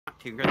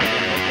Too good.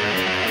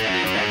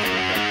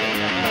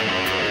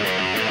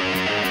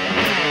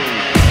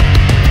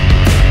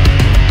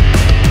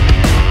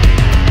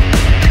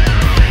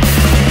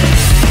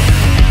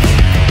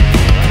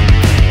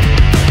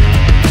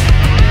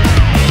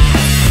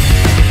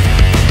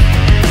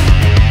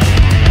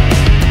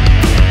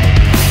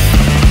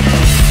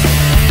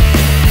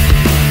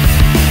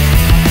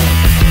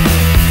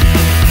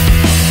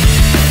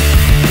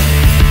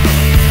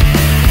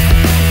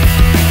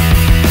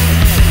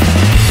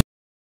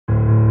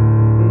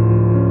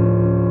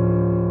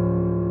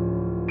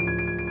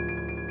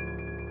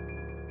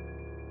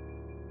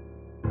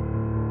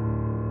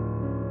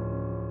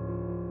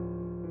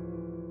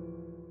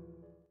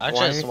 I'm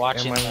just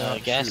watching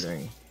the guest.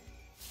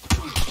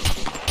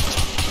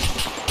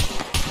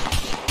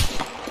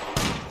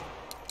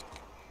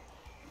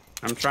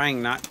 I'm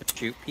trying not to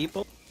shoot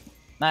people.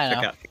 I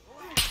know.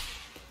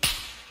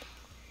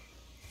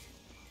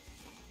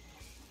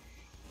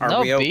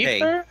 Are we okay?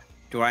 Beeper?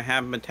 Do I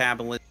have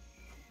metabolism?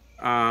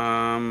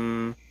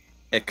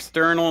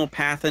 External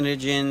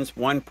pathogens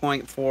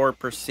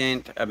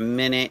 1.4% a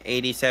minute,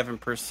 87%,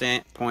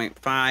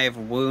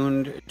 0.5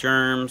 wound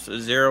germs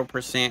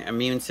 0%,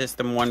 immune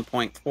system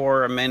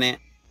 1.4 a minute,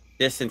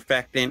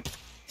 disinfectant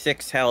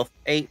 6 health,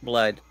 8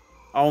 blood.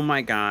 Oh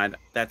my god,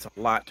 that's a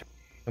lot.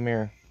 Come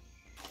here.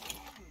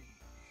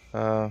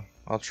 I'll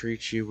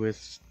treat you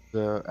with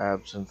the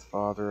absinthe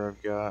father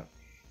I've got.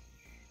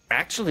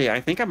 Actually,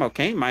 I think I'm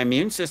okay. My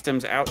immune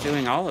system's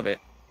outdoing all of it.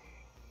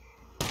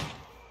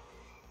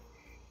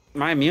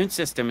 My immune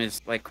system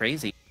is like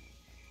crazy.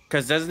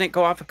 Because doesn't it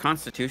go off of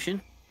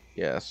Constitution?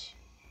 Yes.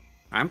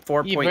 I'm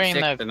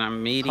 4.6 and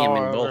I'm medium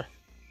in both.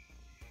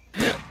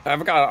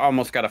 I've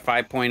almost got a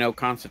 5.0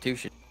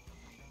 Constitution.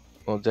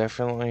 Well,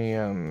 definitely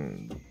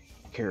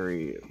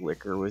carry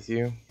liquor with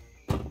you.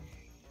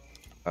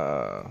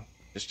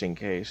 Just in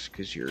case,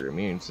 because your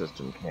immune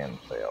system can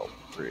fail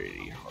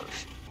pretty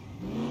harsh.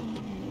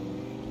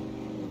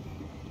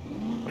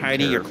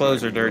 Heidi, your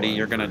clothes are dirty.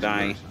 You're gonna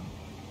die.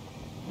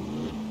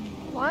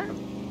 What? I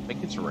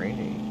think it's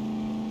raining.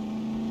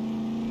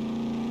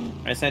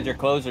 I said your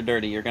clothes are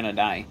dirty. You're gonna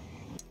die.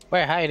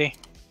 Where, Heidi?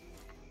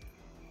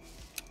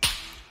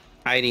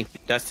 Heidi,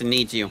 Dustin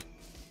needs you.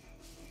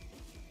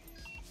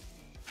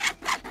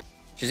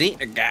 She's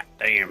eating a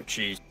goddamn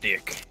cheese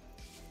stick.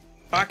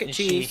 Pocket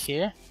cheese. She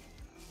here?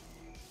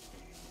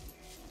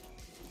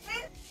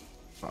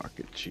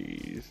 Pocket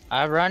cheese.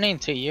 I run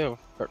into you.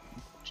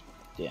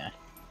 Yeah.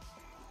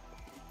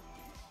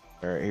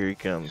 Alright, here he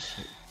comes.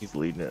 He's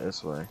leading it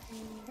this way.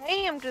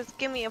 Damn, just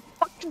give me a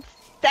fucking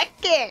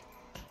second!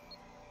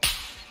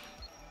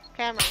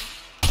 Camera.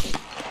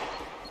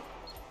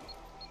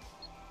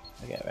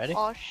 Okay, ready?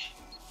 Oh,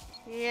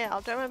 yeah,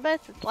 I'll try my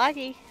best. It's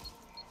laggy.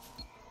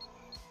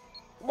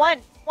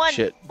 One!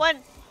 Shit.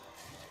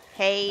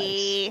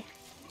 Hey.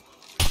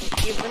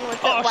 Nice. Even with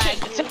oh, the shit!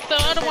 laggy, Take the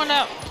other one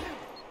out!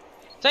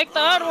 Take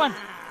the other one!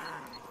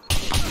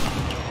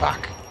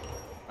 Fuck.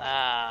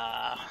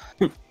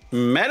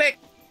 Medic!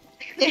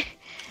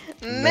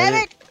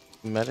 Medic!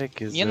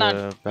 Medic is you're not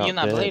about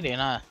dead. bleeding,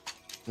 huh?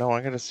 No,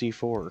 I got a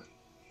C4.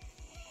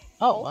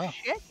 Oh, wow.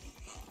 Shit.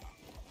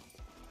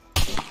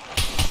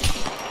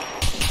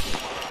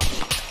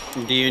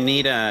 Do you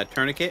need a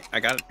tourniquet? I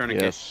got a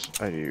tourniquet. Yes,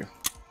 I do.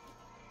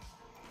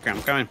 Okay,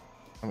 I'm coming.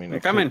 I mean, I'm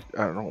coming.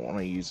 I don't want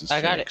to use this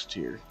I got next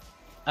here.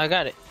 I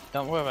got it.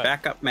 Don't worry about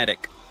Back up,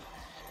 medic.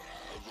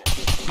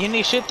 it. You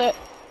need to shoot that?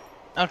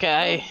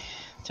 Okay,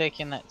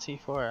 taking that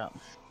C4 out.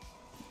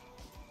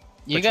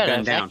 You got an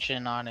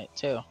infection on it,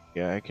 too.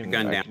 Yeah, I can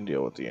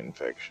deal with the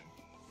infection.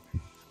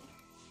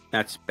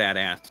 That's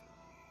badass.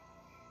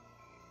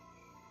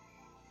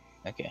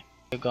 Okay.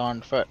 You go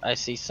on foot. I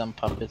see some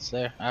puppets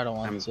there. I don't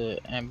want to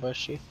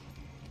ambush you.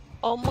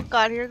 Oh my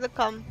god, here they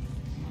come.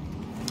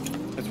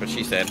 That's what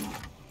she said.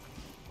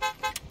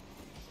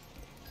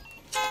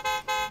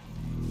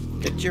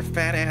 Get your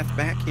fat ass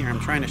back here. I'm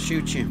trying to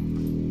shoot you.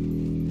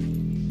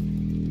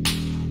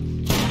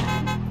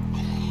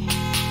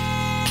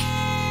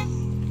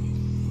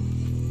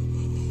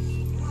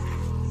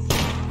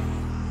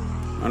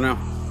 Oh no.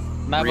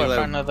 Remember,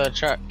 front of the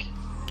truck.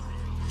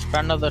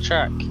 Front of the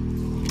truck.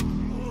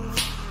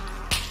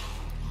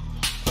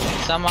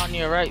 Some on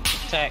your right,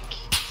 Tech.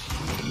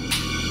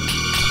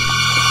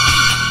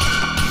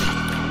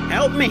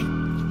 Help me!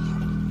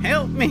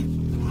 Help me!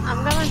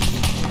 I'm coming.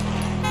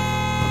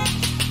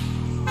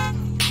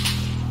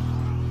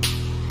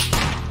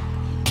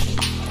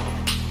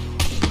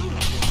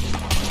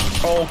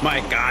 Oh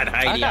my god,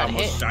 Heidi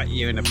almost shot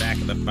you in the back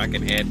of the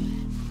fucking head.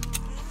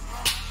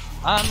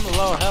 I'm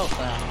low health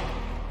now.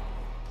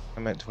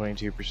 I'm at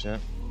 22%.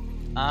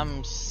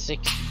 I'm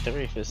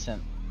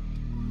 63%.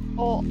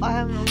 Oh, I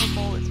have no more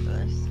bullets for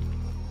this.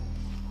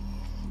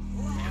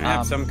 I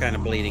have some kind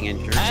of bleeding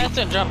injury. I had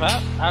to jump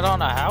out. I don't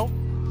know how.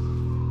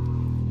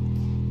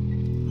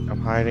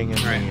 I'm hiding in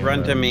Alright,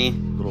 run to me.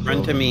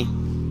 Run to me.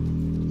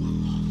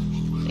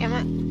 Damn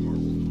it.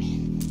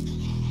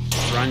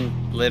 Run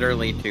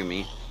literally to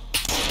me.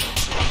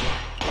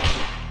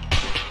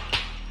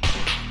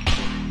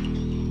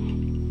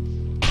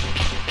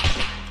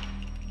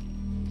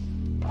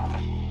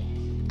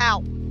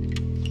 Ow.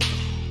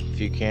 If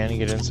you can,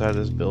 get inside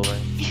this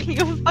building.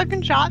 You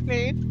fucking shot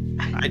me.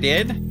 I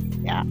did?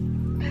 Yeah.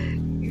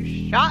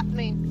 You shot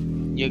me.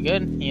 You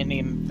good? You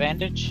need a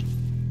bandage?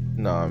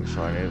 No, I'm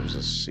fine. It was a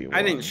C1.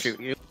 I didn't shoot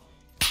you.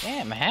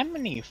 Damn, how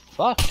many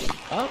fucking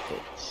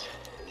puppets?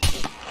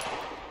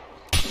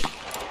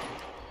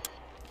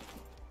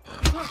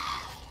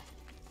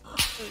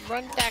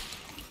 Run back.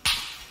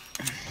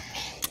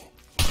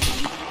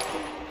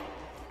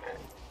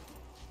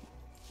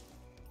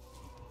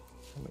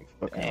 How many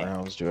fucking Hey,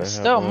 rounds do I have?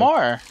 Still left?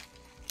 more.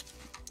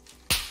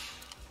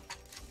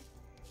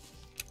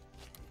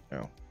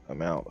 No,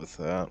 I'm out with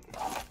that.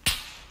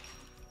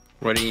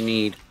 What do you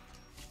need?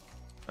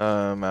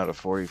 I'm out of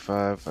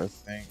 45, I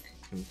think,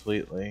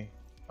 completely.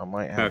 I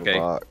might have Okay. a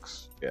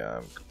box.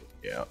 Yeah,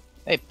 yeah.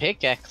 Hey,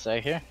 pickaxe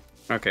right here.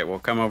 Okay, well,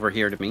 come over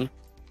here to me.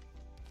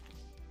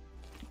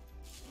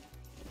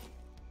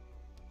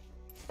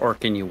 Or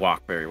can you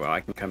walk very well?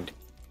 I can come to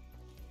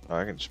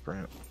I can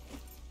sprint.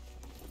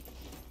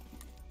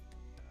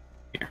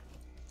 here.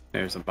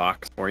 There's a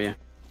box for you.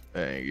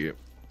 Thank you.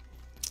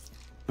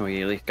 Oh,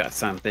 you at least got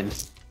something.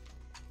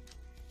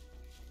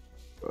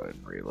 Go ahead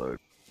and reload.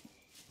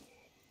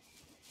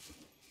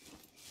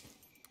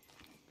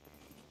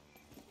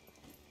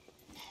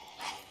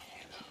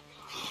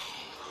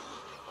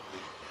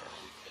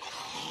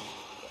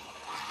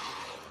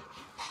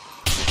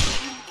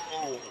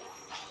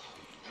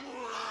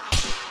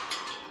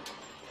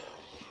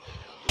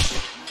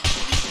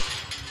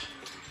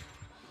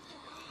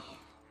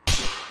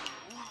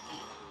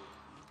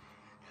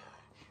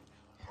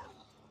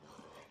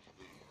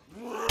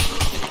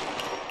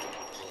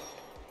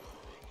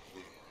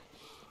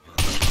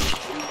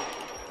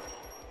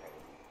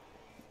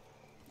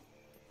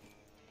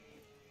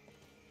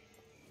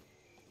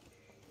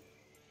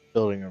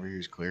 Building over here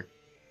is clear.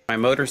 My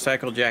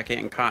motorcycle jacket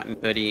and cotton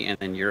hoodie, and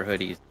then your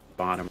hoodie's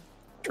bottom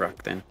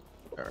truck then.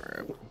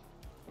 Alright.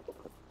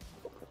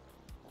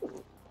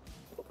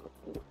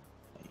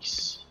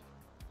 Nice.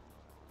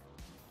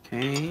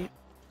 Okay.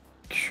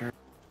 Sure.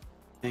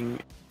 Thing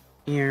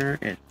here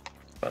is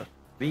supposed to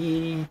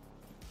be.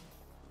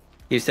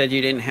 You said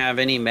you didn't have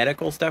any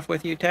medical stuff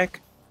with you, Tech?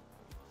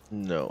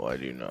 No, I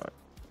do not.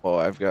 Well,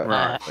 I've got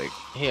like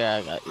Here,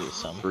 I got you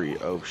some. 3.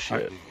 Oh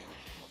shit.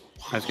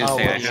 I was gonna Oh,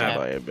 say well, I yeah.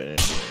 have I have been in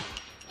here.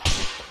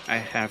 I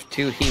have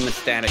 2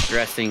 hemostatic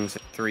dressings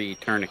and 3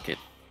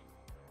 tourniquets.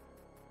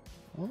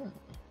 Mm.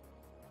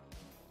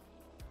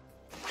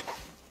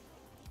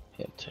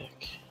 Hit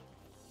tick.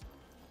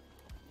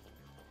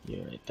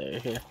 You right there,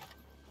 here.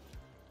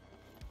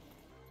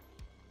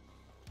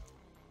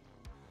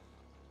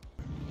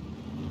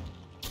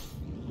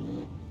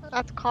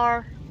 That's a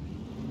car.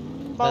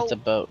 That's a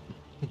Boat. boat.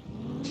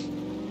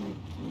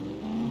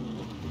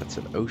 That's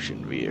an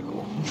ocean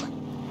vehicle.